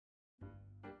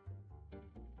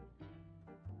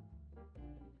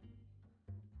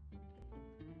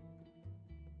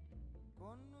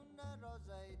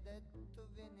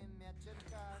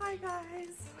Hi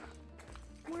guys!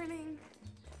 Morning!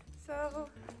 So,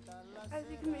 as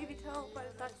you can maybe tell by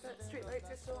the fact that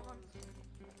streetlights are still on.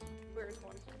 Where's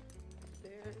one?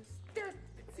 There!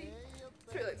 See?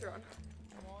 Streetlights are on.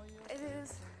 It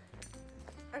is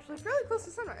actually fairly close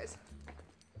to sunrise.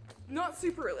 Not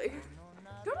super early.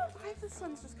 Don't know why the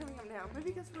sun's just coming up now.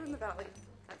 Maybe because we're in the valley.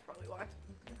 That's probably why.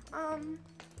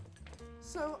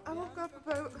 So I woke up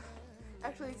about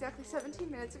actually exactly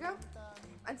 17 minutes ago,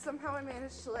 and somehow I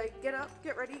managed to like get up,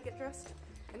 get ready, get dressed,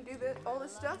 and do all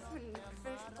this stuff and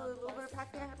finish with a little bit of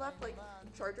packing I had left, like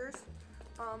chargers,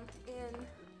 in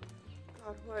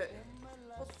God,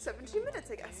 17 minutes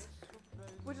I guess.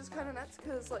 Which is kind of nuts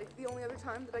because like the only other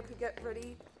time that I could get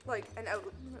ready like and out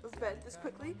of bed this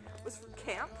quickly was for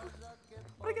camp.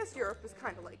 But I guess Europe is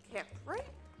kind of like camp, right?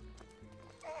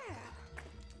 Yeah.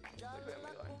 Where am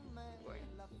I going?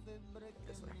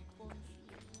 This way.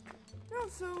 No,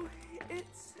 so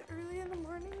it's early in the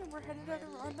morning and we're headed out of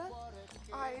Rwanda.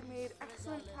 I made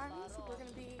excellent timing, so we're going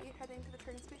to be heading to the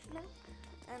train station now.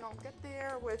 And I'll get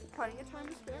there with plenty of time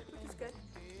to spare, which is good.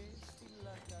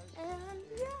 And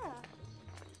yeah.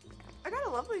 I got a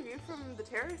lovely view from the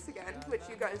terrace again, which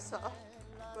you guys saw.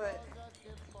 But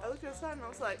I looked outside and I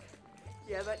was like,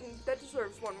 yeah, that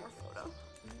deserves one more photo.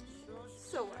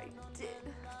 So I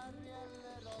did.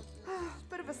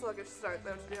 Bit of a sluggish start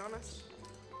though, to be honest.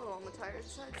 A little on the tired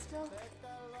side still.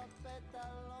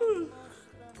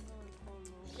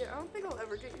 Yeah, I don't think I'll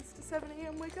ever get used to 7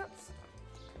 a.m. wake-ups.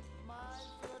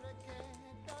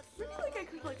 Maybe like I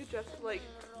could like adjust to like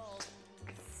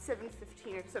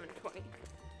 7:15 or 7:20.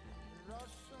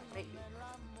 Maybe.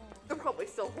 They're probably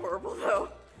still horrible though.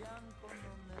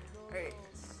 Alright.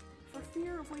 For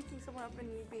fear of waking someone up and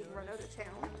me being run out of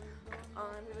town,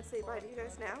 I'm gonna say bye to you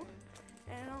guys now,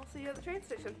 and I'll see you at the train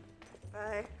station.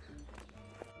 Bye.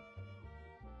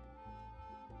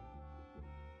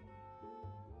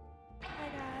 Hi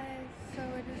guys, so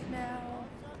it is now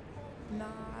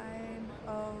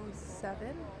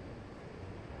 9:07.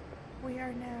 We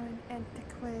are now in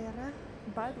Antequera.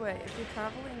 By the way, if you're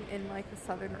traveling in like the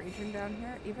southern region down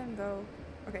here, even though,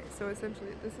 okay, so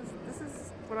essentially this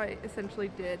is what I essentially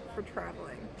did for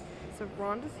traveling. So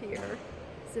Rwanda's here,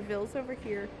 Seville's over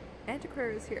here,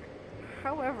 Antequera is here.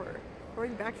 However,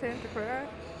 going back to Antequera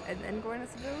and then going to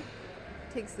Seville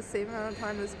takes the same amount of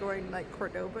time as going like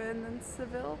Cordoba and then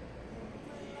Seville,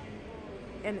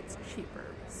 and it's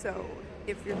cheaper. So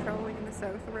if you're traveling in the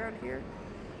south around here,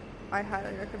 I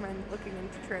highly recommend looking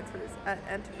into transfers at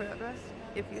Antequera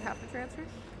if you have to transfer,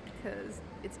 because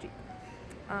it's cheap.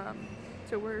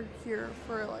 So we're here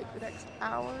for like the next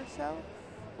hour or so,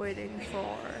 waiting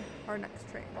for our next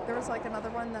train. There was like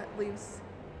another one that leaves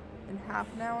in half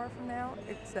an hour from now,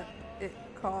 except it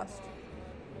cost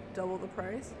double the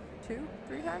price,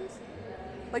 2-3 times?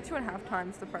 Like 2.5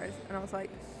 times the price, and I was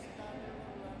like,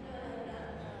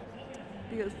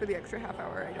 because for the extra half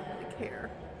hour I don't really care.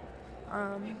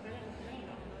 I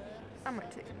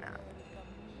might take a nap.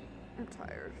 I'm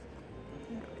tired.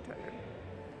 I'm really tired.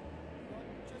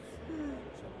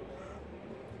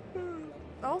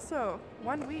 Also,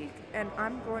 1 week and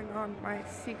I'm going on my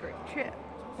secret trip.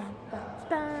 Dun, dun,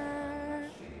 dun.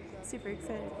 Super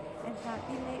excited and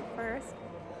happy May 1st.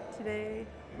 Today,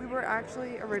 we were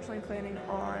actually originally planning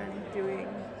on doing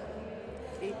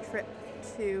a trip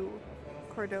to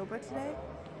Cordoba today.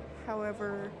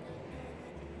 However,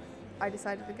 I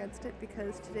decided against it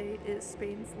because today is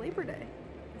Spain's Labor Day,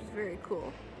 which is very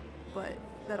cool, but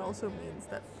that also means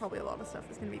that probably a lot of stuff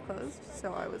is going to be closed,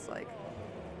 so I was like,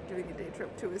 doing a day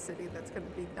trip to a city that's going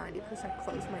to be 90%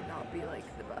 closed might not be like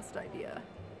the best idea.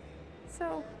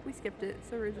 So we skipped it,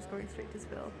 so we're just going straight to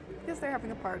Seville, because they're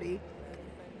having a party,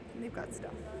 and they've got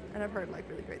stuff, and I've heard like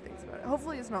really great things about it.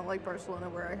 Hopefully it's not like Barcelona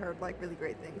where I heard like really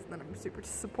great things and then I'm super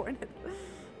disappointed,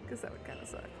 because that would kind of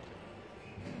suck.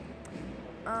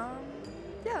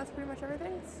 Yeah, that's pretty much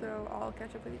everything, so I'll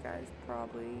catch up with you guys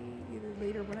probably either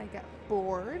later when I get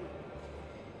bored,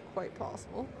 quite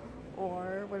possible,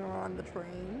 or when we're on the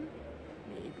train,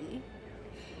 maybe,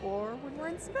 or when we're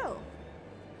in Seville,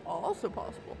 also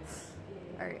possible.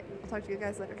 Alright, I'll talk to you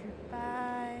guys later.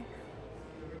 Bye!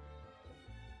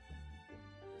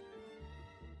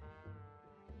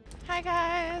 Hi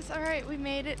guys! Alright, we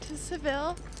made it to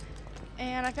Seville,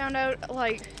 and I found out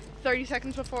like 30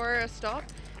 seconds before a stop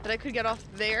that I could get off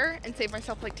there and save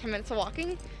myself like 10 minutes of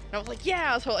walking, and I was like,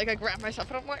 yeah! So like I grabbed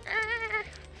myself and I'm like, ah!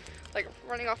 Like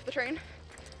running off the train.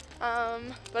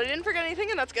 But I didn't forget anything,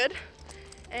 and that's good.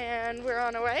 And we're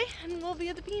on our way, and we'll be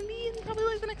at the B&B in probably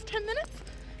like the next 10 minutes,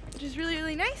 which is really,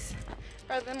 really nice,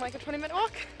 rather than like a 20-minute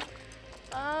walk.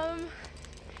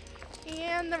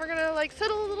 And then we're gonna like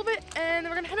settle a little bit and then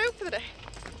we're gonna head out for the day.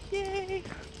 Yay!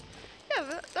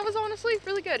 Yeah, that was honestly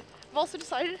really good. I've also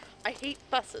decided I hate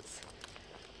buses.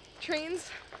 Trains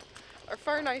are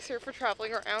far nicer for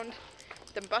traveling around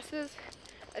than buses.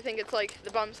 I think it's like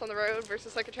the bumps on the road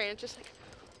versus like a train. It's just like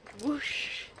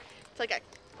whoosh. It's like a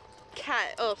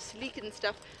cat, oh, sleek and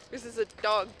stuff. Versus a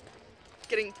dog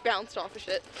getting bounced off of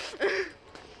shit.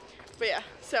 But yeah,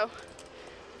 so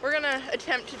we're gonna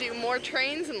attempt to do more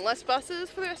trains and less buses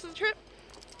for the rest of the trip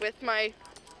with my,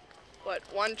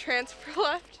 one transfer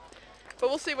left. But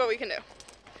we'll see what we can do.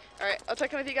 Alright, I'll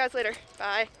check in with you guys later.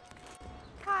 Bye.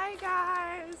 Hi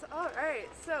guys! Alright,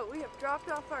 so we have dropped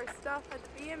off our stuff at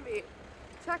the B&B.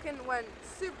 Check-in went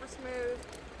super smooth,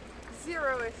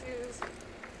 zero issues.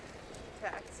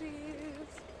 Taxis.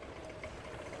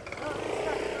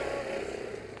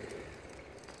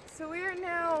 So we are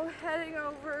now heading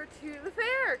over to the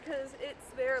fair because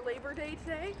it's their Labor Day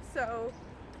today, so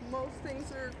most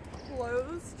things are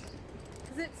closed.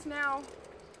 Because it's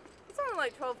only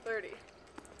like 12:30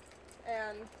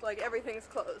 and like everything's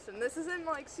closed. And this isn't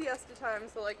like siesta time,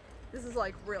 so like this is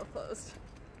like real closed.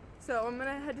 So I'm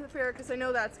gonna head to the fair because I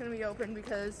know that's gonna be open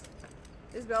because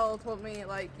Isabel told me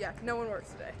like, yeah, no one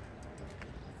works today.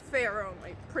 Fair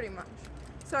only, pretty much.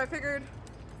 So I figured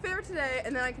fair today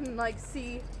and then I can like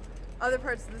see other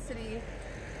parts of the city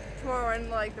tomorrow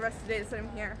and like the rest of the days that I'm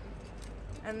here.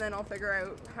 And then I'll figure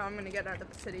out how I'm gonna get out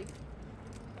of the city.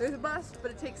 There's a bus,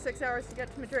 but it takes 6 hours to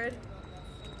get to Madrid.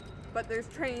 But there's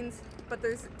trains, but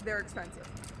they're expensive.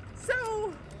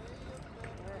 So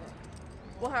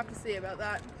we'll have to see about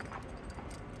that.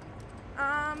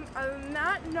 Other than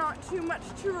that, not too much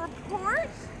to report.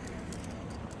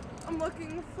 I'm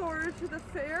looking forward to the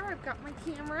fair. I've got my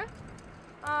camera.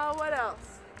 What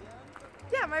else?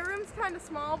 Yeah, my room's kind of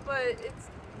small, but it's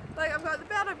like I've got the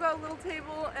bed, I've got a little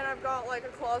table, and I've got like a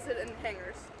closet and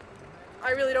hangers.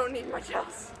 I really don't need much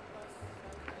else.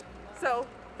 So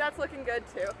that's looking good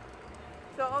too.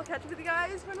 So I'll catch up with you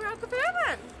guys when we're at the fair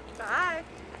then. Bye.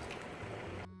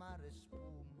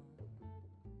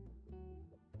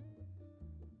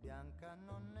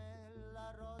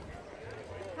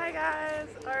 Hi guys!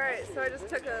 Alright, so I just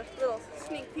took a little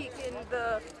sneak peek in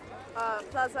the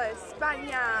Plaza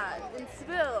España in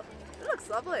Seville. It looks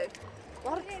lovely. A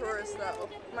lot of tourists though.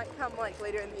 Might come like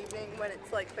later in the evening when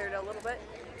it's like cleared out a little bit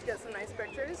to get some nice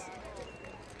pictures.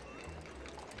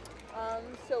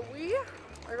 So we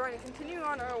are going to continue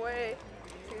on our way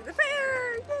to the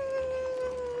fair!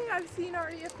 Yay! I've seen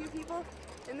already a few people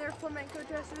in their flamenco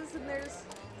dresses and there's...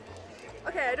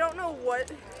 Okay, I don't know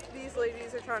what these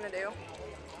ladies are trying to do.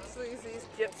 So these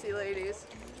gypsy ladies.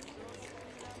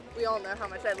 We all know how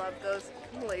much I love those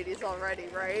ladies already,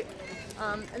 right?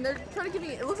 And they're trying to give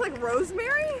me, it looks like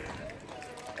rosemary?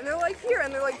 And they're like here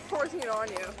and they're like forcing it on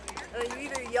you. And you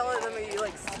either yell at them or you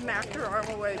like smack your arm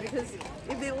away because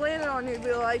if they land it on you,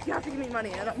 they're like, you have to give me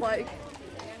money. And I'm like,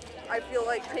 I feel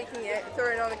like taking it,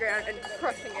 throwing it on the ground and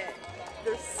crushing it.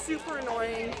 They're super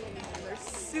annoying. And they're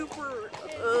super,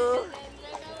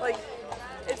 like,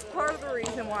 it's part of the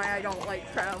reason why I don't like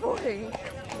traveling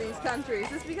these countries.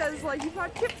 Is because like you've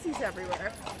got gypsies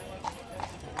everywhere.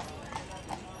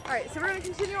 Alright, so we're going to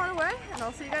continue on our way and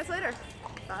I'll see you guys later.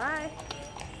 Bye.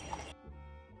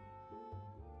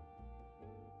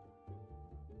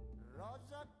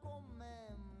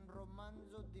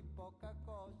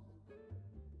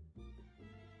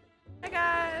 Hey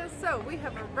guys, so we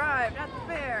have arrived at the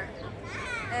fair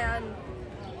and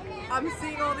I'm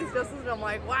seeing all these dresses and I'm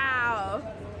like, wow.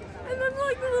 And then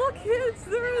like the little kids,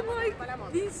 they're in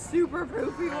like these super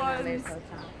poofy ones.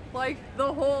 Like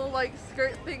the whole like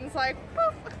skirt thing's like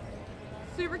poof,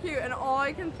 super cute. And all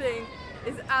I can think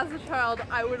is as a child,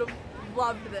 I would have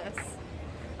loved this.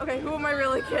 Okay, who am I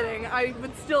really kidding? I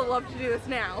would still love to do this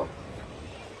now.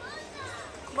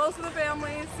 Most of the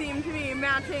families seem to be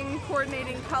matching,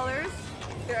 coordinating colors.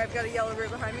 Here, I've got a yellow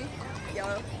bird behind me.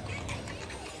 Yellow.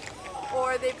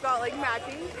 Or they've got like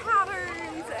matching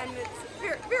patterns and it's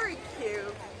very, very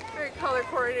cute. Very color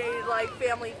coordinated, like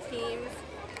family teams.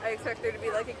 I expect there to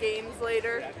be like a games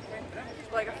later.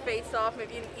 Like a face-off,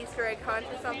 maybe an Easter egg hunt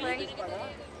or something.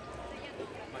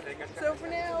 So for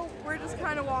now, we're just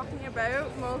kind of walking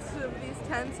about. Most of these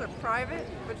tents are private,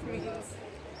 which means,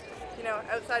 you know,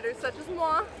 outsiders such as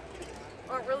moi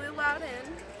aren't really allowed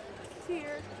in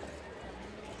here.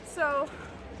 So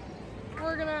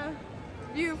we're gonna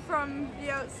view from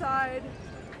the outside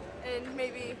and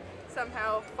maybe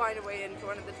somehow find a way into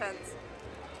one of the tents.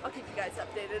 I'll keep you guys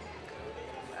updated.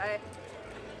 Bye.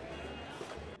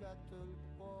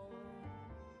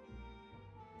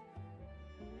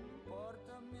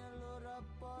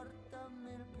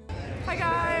 Hi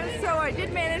guys! So I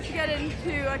did manage to get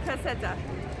into a caseta.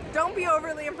 Don't be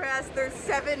overly impressed. There's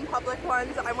 7 public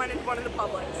ones. I went into one of the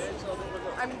publics.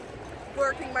 I'm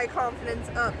working my confidence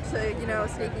up to, you know,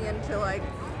 sneaking into like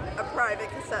a private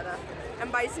caseta.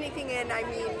 And by sneaking in, I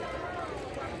mean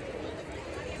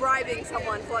bribing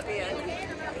someone to let me in.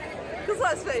 Because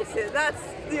let's face it, that's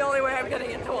the only way I'm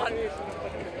getting into one.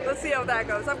 Let's see how that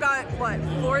goes. I've got, what,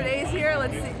 4 days here?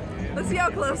 Let's see how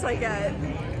close I get.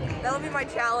 That'll be my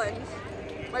challenge.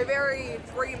 My very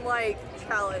dream-like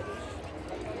challenge.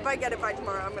 If I get it by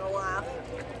tomorrow, I'm gonna laugh.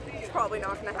 It's probably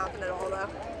not gonna happen at all, though.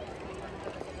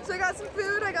 So I got some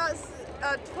food. I got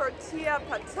tortilla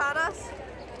patatas,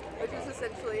 which is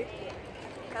essentially,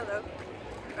 hello,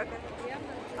 okay.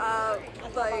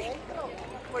 Like,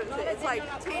 what is it? It's like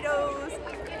potatoes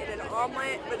in an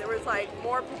omelet, but there was like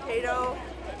more potato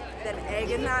than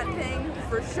egg in that thing,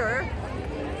 for sure.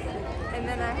 And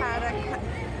then I had a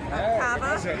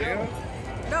cava.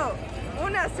 No,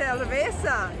 una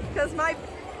cerveza. Because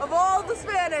of all the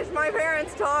Spanish my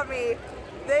parents taught me,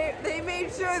 they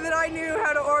made sure that I knew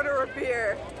how to order a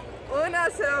beer. Una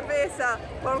cerveza,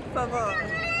 por favor.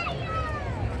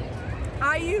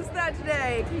 I used that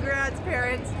today. Congrats,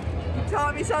 parents. You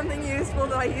taught me something useful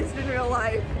that I used in real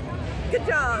life. Good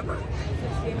job.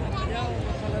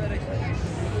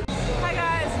 Hi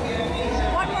guys.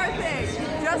 One more thing.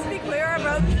 Just to be clear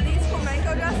about these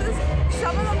flamenco dresses,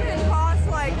 some of them can cost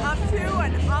like up to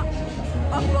and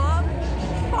above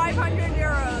 500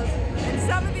 euros. And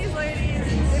some of these ladies,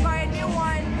 they buy a new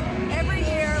one every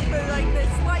year for like this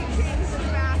slight change in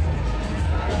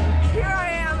fashion. Here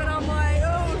I am and I'm like,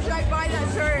 oh, should I buy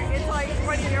that shirt? It's like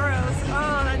 20 euros.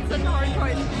 Oh, that's such a hard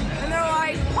choice. And they're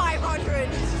like 500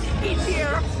 each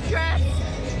year. Dress.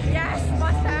 Yes,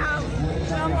 must have.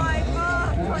 And I'm like,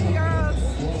 oh, 20 euros.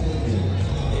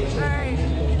 Alright.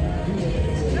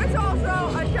 There's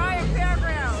also a giant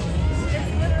fairground.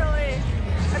 It's literally,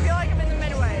 I feel like I'm in the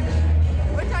Midway,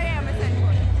 which I am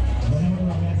essentially.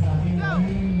 So,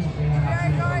 we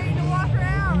are going to walk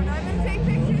around. I'm going to take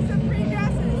pictures of pretty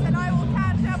dresses and I will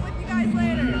catch up with you guys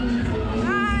later.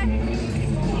 Bye!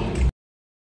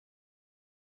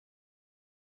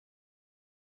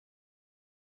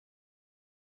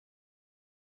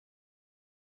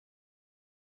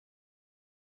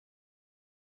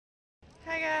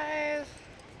 Hi guys!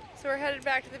 So we're headed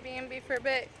back to the B&B for a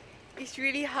bit. It's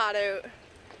really hot out.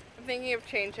 I'm thinking of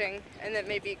changing and then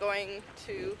maybe going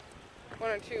to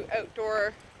 1 or 2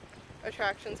 outdoor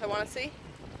attractions I want to see.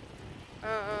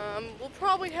 We'll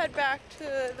probably head back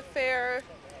to the fair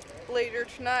later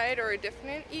tonight or a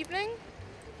different evening.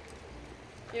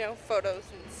 You know, photos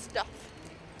and stuff.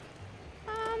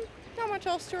 Not much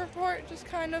else to report, just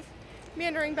kind of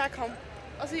meandering back home.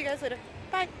 I'll see you guys later.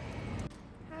 Bye!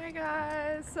 Hi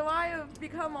guys, so I have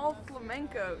become all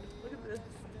flamencoed. Look at this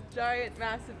giant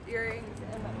massive earrings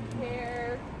and my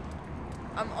hair.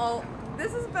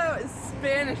 This is about as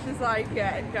Spanish as I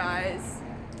get, guys.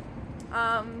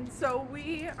 So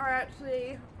we are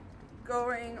actually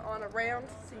going on a round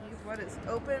to see what is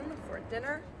open for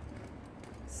dinner.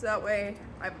 So that way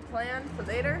I have a plan for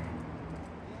later.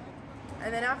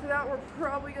 And then after that, we're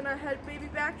probably gonna head maybe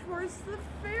back towards the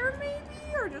fair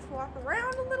maybe, or just walk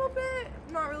around a little bit.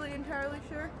 I'm not really entirely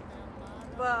sure.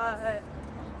 But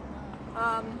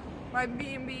my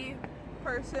B&B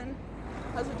person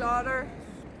has a daughter,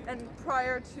 and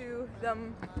prior to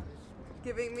them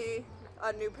giving me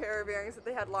a new pair of earrings that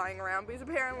they had lying around, because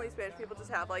apparently Spanish people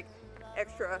just have like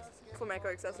extra flamenco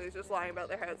accessories just lying about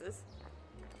their houses.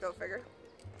 Go figure.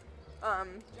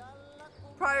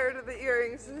 Prior to the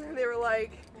earrings, they were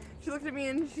like, she looked at me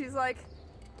and she's like,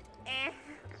 eh.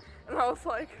 And I was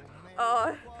like,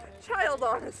 child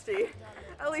honesty.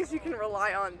 At least you can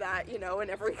rely on that, you know, in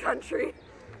every country.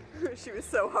 She was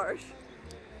so harsh.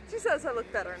 She says I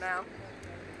look better now.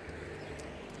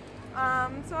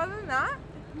 So other than that,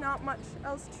 not much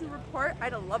else to report. I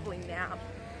had a lovely nap.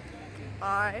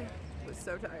 I was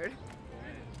so tired.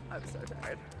 I was so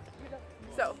tired.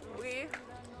 So, we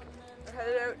are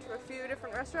headed out to a few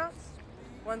different restaurants.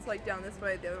 One's like down this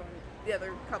way, the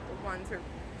other couple of ones are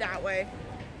that way.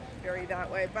 Very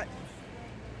that way, but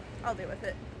I'll deal with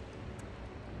it.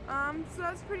 So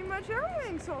that's pretty much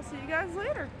everything, so I'll see you guys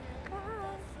later. Bye.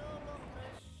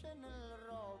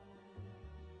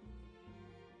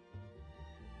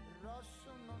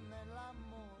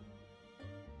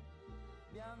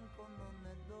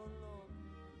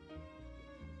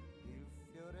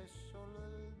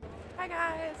 Hi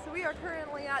guys, so we are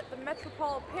currently at the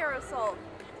Metropole Parasol,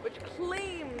 which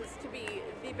claims to be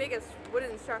the biggest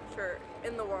wooden structure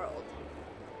in the world.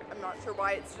 I'm not sure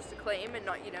why it's just a claim and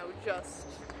not, you know, just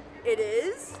it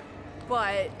is,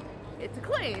 but its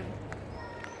acclaim.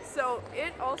 So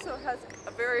it also has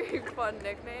a very fun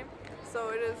nickname. So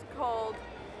it is called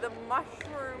the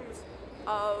Mushrooms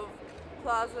of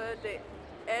Plaza de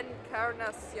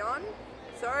Encarnacion.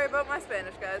 Sorry about my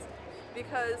Spanish, guys,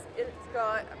 because it's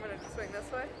got, I'm gonna swing this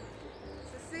way.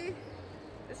 So see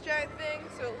this giant thing?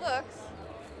 So it looks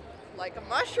like a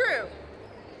mushroom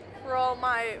for all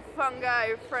my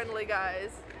fungi friendly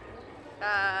guys.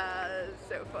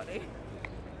 So funny.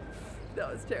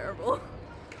 That was terrible.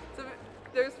 So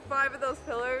there's 5 of those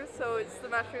pillars, so it's the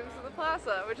mushrooms of the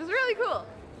plaza, which is really cool.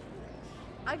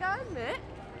 I gotta admit,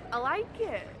 I like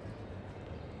it.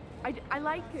 I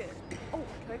like it. Oh,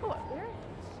 can I go up there?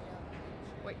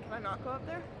 Wait, can I not go up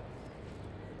there?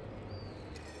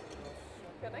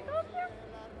 Can I go up there?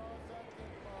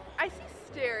 I see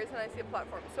stairs and I see a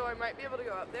platform, so I might be able to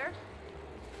go up there.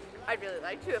 I'd really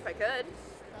like to if I could.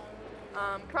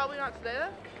 Probably not today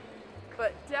though,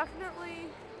 but definitely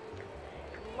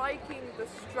liking the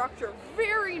structure.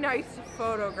 Very nice to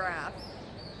photograph.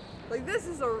 Like this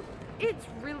is it's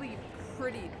really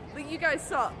pretty. Like you guys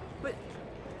saw, but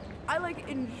I like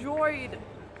enjoyed,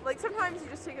 like sometimes you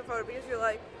just take a photo because you're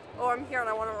like, oh, I'm here and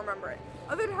I want to remember it.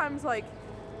 Other times like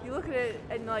you look at it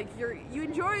and like you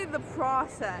enjoy the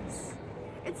process.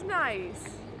 It's nice.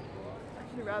 I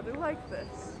actually rather like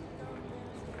this.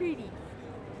 It's pretty.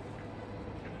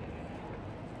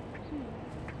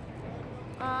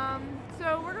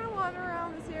 So we're gonna wander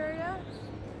around this area,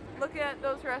 look at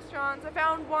those restaurants. I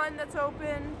found one that's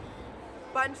open,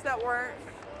 bunch that weren't.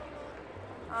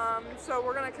 So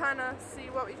we're gonna kind of see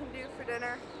what we can do for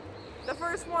dinner. The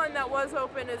first one that was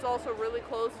open is also really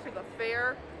close to the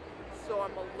fair, so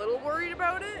I'm a little worried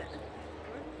about it.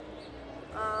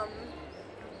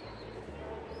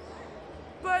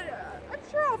 But I'm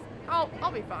sure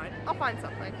I'll be fine. I'll find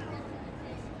something.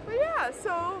 But yeah,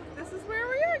 so this is where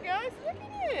we are, guys. Look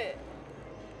at it.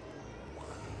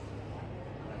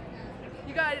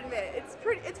 You gotta admit, it's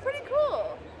pretty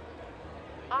cool.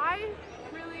 I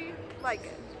really like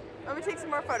it. I'm gonna take some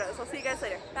more photos. I'll see you guys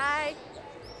later. Bye.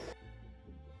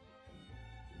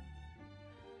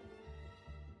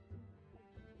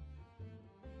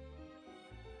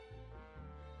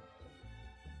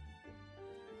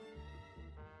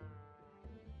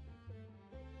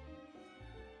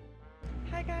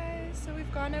 Hi guys, so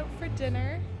we've gone out for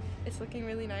dinner. It's looking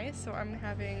really nice, so I'm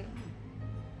having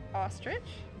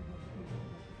ostrich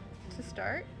to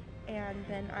start, and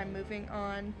then I'm moving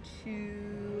on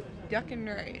to duck and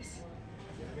rice.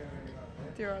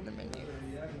 They're on the menu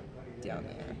down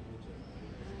there.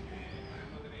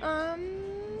 Yeah,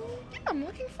 I'm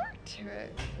looking forward to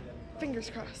it. Fingers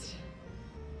crossed.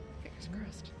 Fingers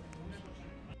crossed.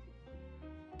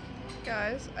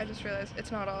 Guys, I just realized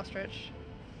it's not ostrich.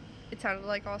 It sounded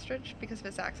like ostrich because of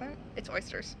its accent. It's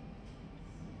oysters.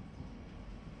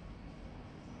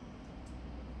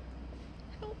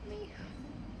 Help me.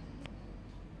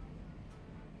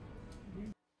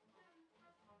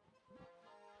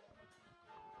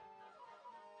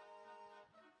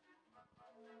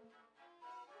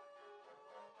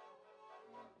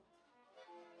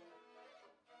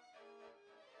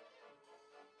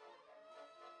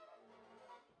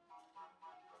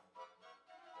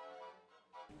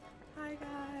 Hi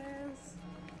guys.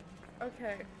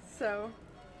 Okay, so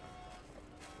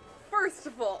first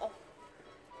of all,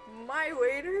 my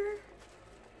waiter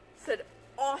said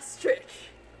ostrich,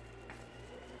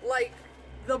 like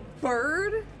the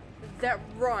bird that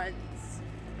runs,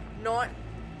 not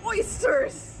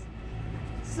oysters.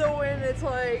 So when it's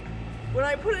like, when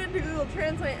I put it into Google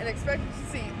Translate and expected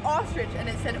to see ostrich and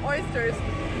it said oysters,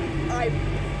 I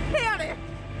panicked.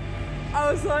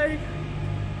 I was like,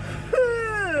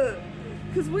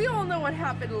 because we all know what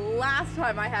happened last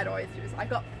time I had oysters. I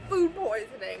got food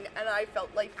poisoning and I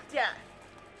felt like death.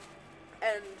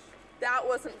 And that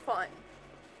wasn't fun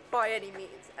by any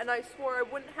means. And I swore I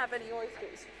wouldn't have any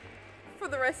oysters for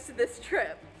the rest of this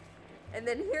trip. And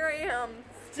then here I am,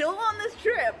 still on this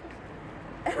trip,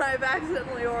 and I've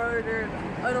accidentally ordered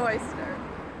an oyster.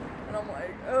 And I'm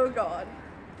like, oh god,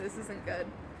 this isn't good.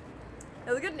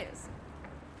 Now the good news,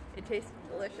 it tastes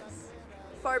delicious.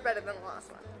 Far better than the last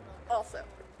one. Also,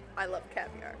 I love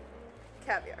caviar.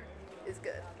 Caviar is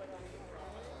good.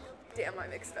 Damn,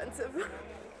 I'm expensive.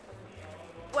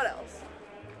 What else?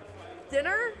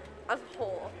 Dinner as a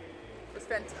whole was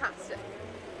fantastic.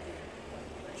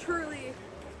 Truly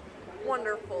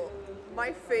wonderful.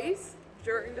 My face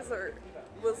during dessert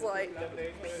was like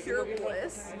pure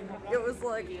bliss. It was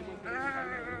like,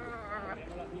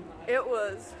 it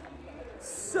was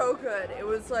so good. It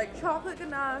was like chocolate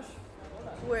ganache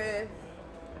with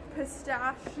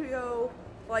pistachio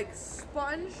like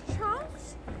sponge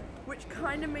chunks which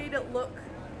kind of made it look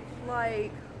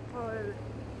like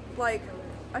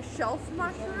a shelf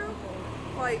mushroom,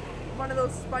 like one of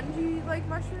those spongy like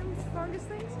mushrooms, fungus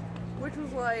things, which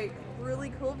was like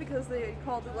really cool because they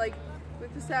called it like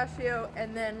with pistachio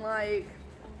and then like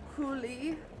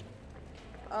coulis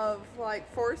of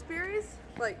like forest berries,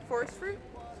 like forest fruit,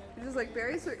 which is like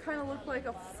berries, so it kind of looked like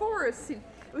a forest scene.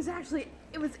 It was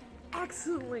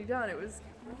excellently done. It was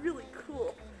really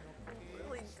cool,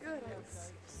 really good. It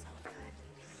was so good.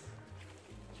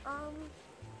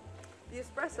 The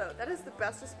espresso, that is the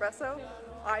best espresso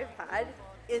I've had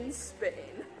in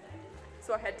Spain.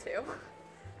 So I had two.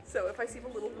 So if I seem a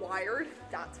little wired,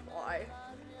 that's why.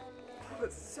 Oh,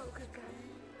 it's so good, guys.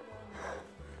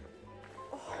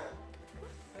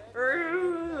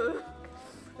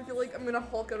 I feel like I'm gonna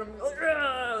Hulk out. I'm like,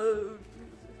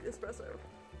 espresso.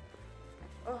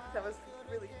 Oh, that was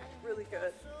really, really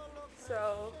good.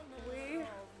 So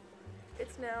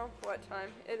it's now what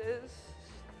time? It is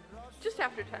just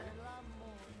after 10.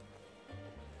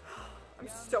 I'm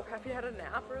so happy I had a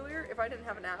nap earlier. If I didn't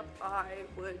have a nap, I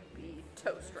would be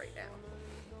toast right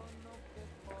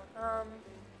now.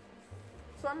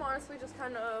 So I'm honestly just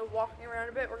kind of walking around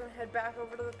a bit. We're gonna head back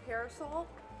over to the parasol.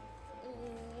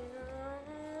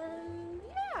 And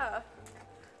yeah,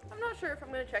 I'm not sure if I'm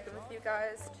gonna check in with you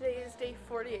guys. Today is day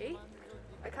 48.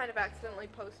 I kind of accidentally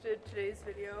posted today's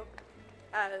video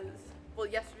as, well,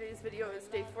 yesterday's video is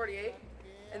day 48,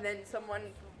 and then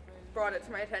someone brought it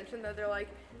to my attention that they're like,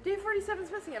 day 47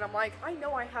 is missing, and I'm like, I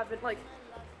know I haven't, like,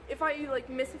 if I like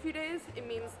miss a few days, it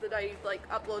means that I like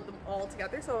upload them all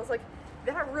together. So I was like,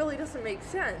 that really doesn't make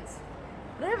sense.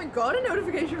 And I haven't got a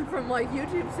notification from like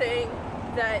YouTube saying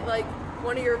that like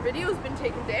one of your videos been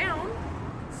taken down.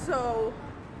 So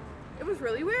it was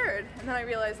really weird. And then I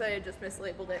realized I had just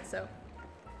mislabeled it, so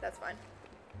that's fine.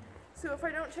 So if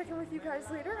I don't check in with you guys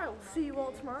later, I will see you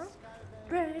all tomorrow.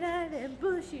 Bright-eyed and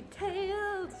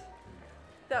bushy-tailed.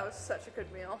 That was such a good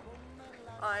meal.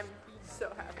 I'm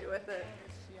so happy with it.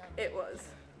 It was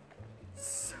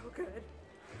so good.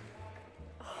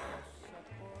 Oh,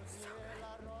 so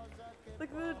good.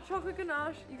 Like the chocolate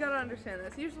ganache, you gotta understand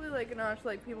this. Usually like ganache,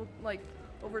 like people like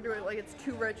overdo it, like it's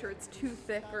too rich or it's too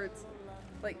thick or it's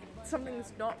like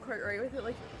something's not quite right with it.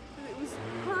 Like it was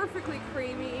perfectly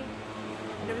creamy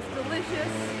and it was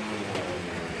delicious.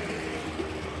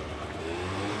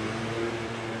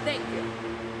 Thank you.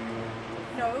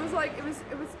 No, it was like it was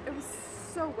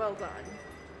so well done.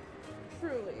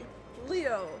 Truly.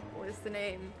 Leo was the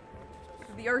name,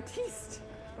 the artiste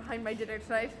behind my dinner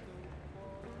tonight.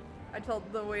 I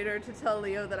told the waiter to tell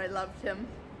Leo that I loved him.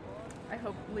 I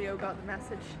hope Leo got the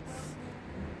message.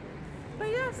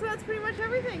 But yeah, so that's pretty much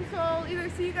everything. So I'll either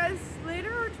see you guys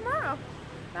later or